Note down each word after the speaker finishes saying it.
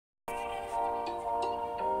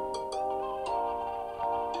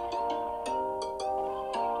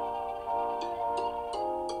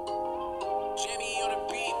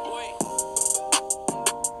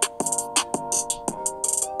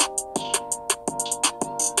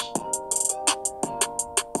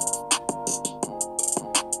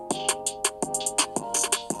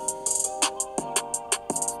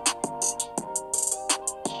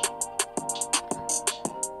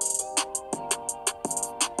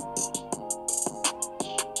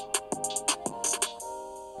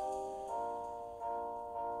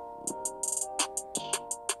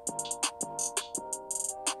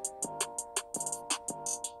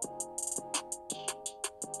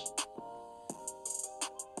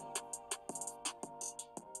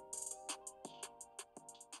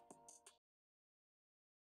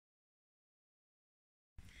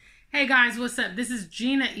Hey guys, what's up? This is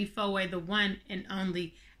Gina Ifowe, the one and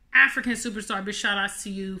only African superstar. Big shout outs to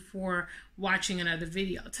you for watching another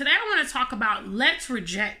video. Today I want to talk about let's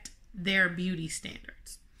reject their beauty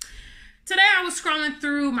standards. Today I was scrolling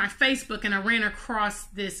through my Facebook and I ran across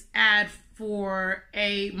this ad for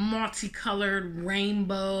a multicolored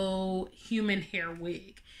rainbow human hair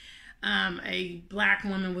wig. A black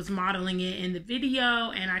woman was modeling it in the video,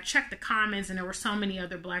 and I checked the comments, and there were so many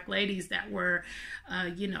other black ladies that were,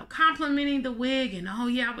 complimenting the wig, and oh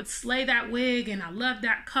yeah, I would slay that wig, and I love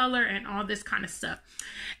that color, and all this kind of stuff.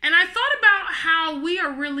 And I thought about how we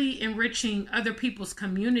are really enriching other people's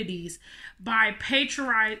communities by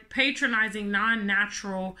patronizing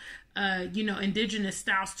non-natural, indigenous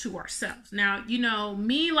styles to ourselves. Now,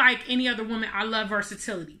 me, like any other woman, I love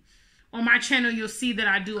versatility. On my channel, you'll see that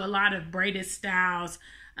I do a lot of braided styles.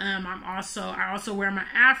 I also wear my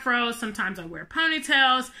afro. Sometimes I wear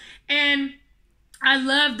ponytails. And I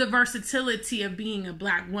love the versatility of being a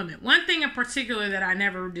black woman. One thing in particular that I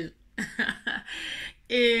never do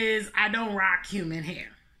is I don't rock human hair.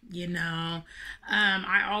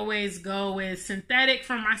 I always go with synthetic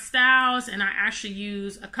for my styles, and I actually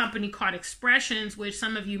use a company called Expressions, which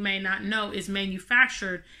some of you may not know is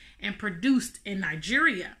manufactured and produced in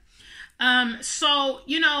Nigeria.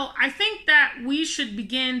 I think that we should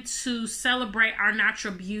begin to celebrate our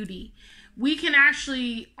natural beauty. We can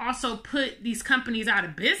actually also put these companies out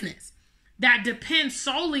of business that depend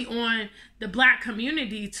solely on the black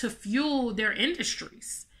community to fuel their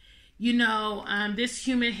industries. This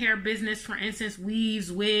human hair business, for instance,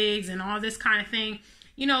 weaves, wigs, and all this kind of thing.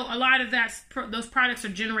 A lot of those products are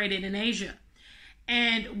generated in Asia.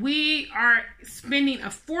 And we are spending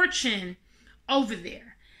a fortune over there.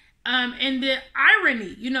 And the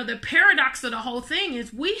irony, the paradox of the whole thing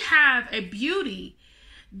is we have a beauty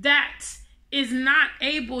that is not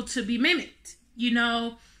able to be mimicked.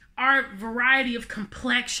 Our variety of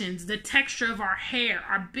complexions, the texture of our hair,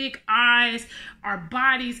 our big eyes, our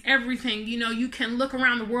bodies, everything. You can look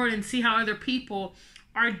around the world and see how other people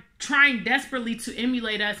are trying desperately to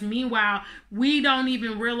emulate us. Meanwhile, we don't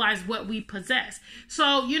even realize what we possess. So,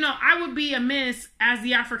 I would be amiss as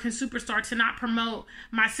the African superstar to not promote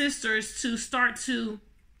my sisters to start to,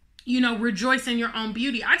 rejoice in your own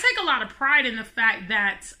beauty. I take a lot of pride in the fact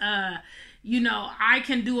that, I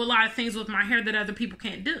can do a lot of things with my hair that other people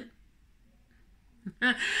can't do.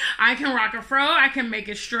 I can rock a fro, I can make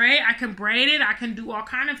it straight, I can braid it, I can do all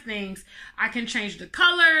kind of things. I can change the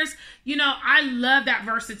colors. I love that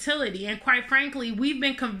versatility. And quite frankly, we've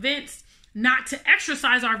been convinced not to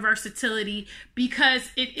exercise our versatility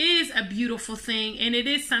because it is a beautiful thing and it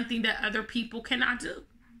is something that other people cannot do,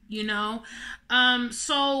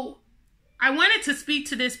 So I wanted to speak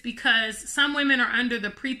to this because some women are under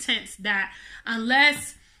the pretense that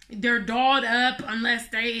unless they're dolled up, unless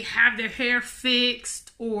they have their hair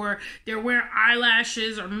fixed or they're wearing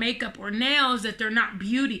eyelashes or makeup or nails, that they're not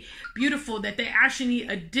beautiful, that they actually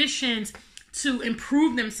need additions to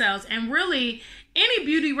improve themselves. And really, any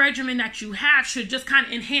beauty regimen that you have should just kind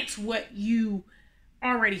of enhance what you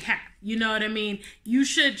already have. You know what I mean? You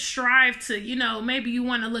should strive to, maybe you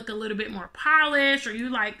want to look a little bit more polished, or you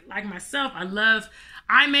like myself, I love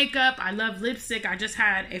eye makeup, I love lipstick. I just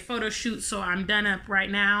had a photo shoot, so I'm done up right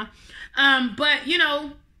now. But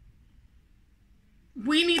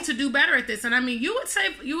we need to do better at this. And I mean,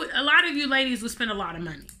 a lot of you ladies would spend a lot of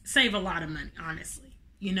money, save a lot of money, honestly.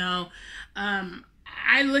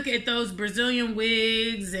 I look at those Brazilian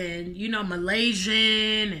wigs and,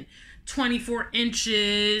 Malaysian and 24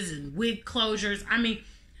 inches and wig closures. I mean,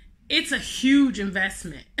 it's a huge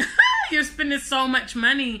investment. You're spending so much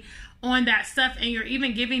money on that stuff, and you're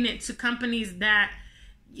even giving it to companies that,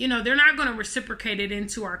 they're not going to reciprocate it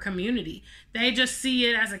into our community. They just see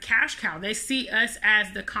it as a cash cow. They see us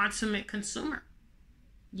as the consummate consumer,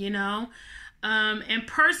 and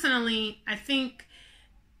personally, I think,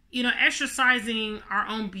 exercising our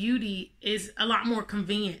own beauty is a lot more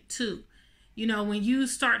convenient too. When you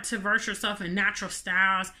start to verse yourself in natural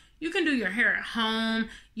styles, you can do your hair at home.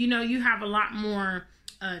 You have a lot more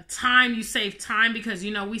time. You save time because,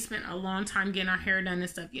 we spent a long time getting our hair done and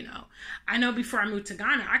stuff. I know before I moved to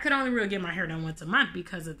Ghana, I could only really get my hair done once a month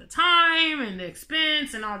because of the time and the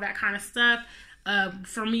expense and all that kind of stuff.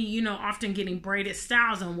 For me, often getting braided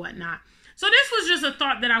styles and whatnot. So this was just a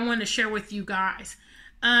thought that I wanted to share with you guys,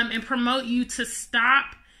 and promote you to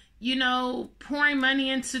stop, pouring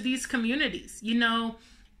money into these communities.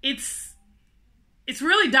 It's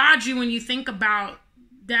really dodgy when you think about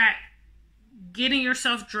that. Getting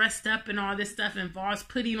yourself dressed up and all this stuff involves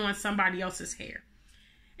putting on somebody else's hair.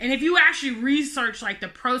 And if you actually research the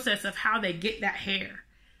process of how they get that hair,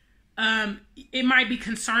 it might be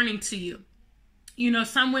concerning to you. You know,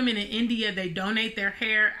 some women in India, they donate their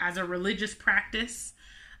hair as a religious practice.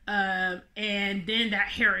 And then that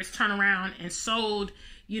hair is turned around and sold,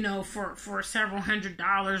 you know, for several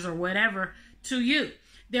 $100s or whatever to you.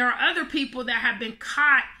 There are other people that have been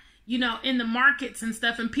caught, you know, in the markets and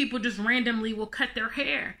stuff, and people just randomly will cut their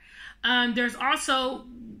hair. There's also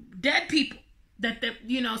dead people that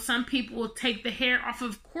you know, some people will take the hair off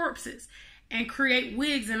of corpses and create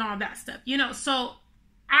wigs and all that stuff, you know. So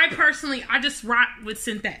I just rock with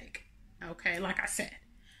synthetic. Okay, like I said.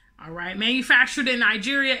 All right, manufactured in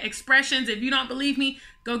Nigeria, Expressions. If you don't believe me,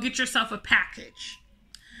 go get yourself a package.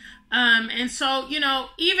 And so, you know,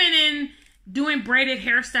 even in doing braided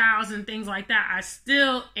hairstyles and things like that, I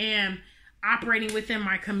still am operating within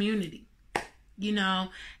my community, you know.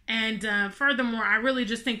 And furthermore, I really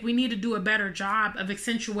just think we need to do a better job of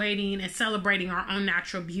accentuating and celebrating our own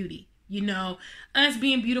natural beauty. You know, us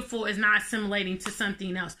being beautiful is not assimilating to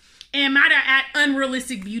something else. And might I add,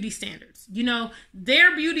 unrealistic beauty standards. You know,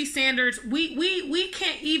 their beauty standards, we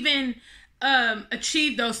can't even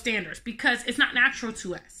achieve those standards because it's not natural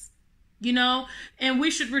to us, you know, and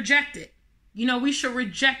we should reject it. You know, we should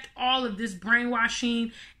reject all of this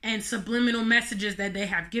brainwashing and subliminal messages that they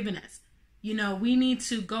have given us. You know, we need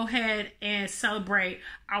to go ahead and celebrate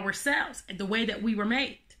ourselves the way that we were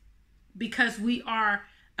made, because we are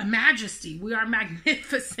a majesty. We are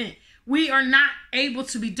magnificent. We are not able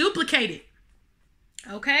to be duplicated.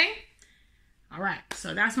 Okay? All right.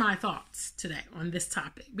 So that's my thoughts today on this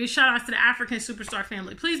topic. Big shout outs to the African Superstar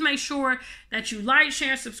family. Please make sure that you like,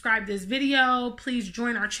 share, and subscribe this video. Please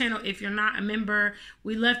join our channel if you're not a member.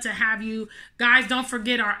 We love to have you. Guys, don't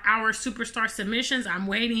forget our Superstar submissions. I'm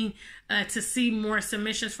waiting to see more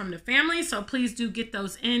submissions from the family. So please do get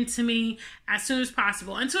those in to me as soon as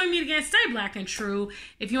possible. Until we meet again, stay black and true.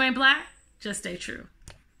 If you ain't black, just stay true.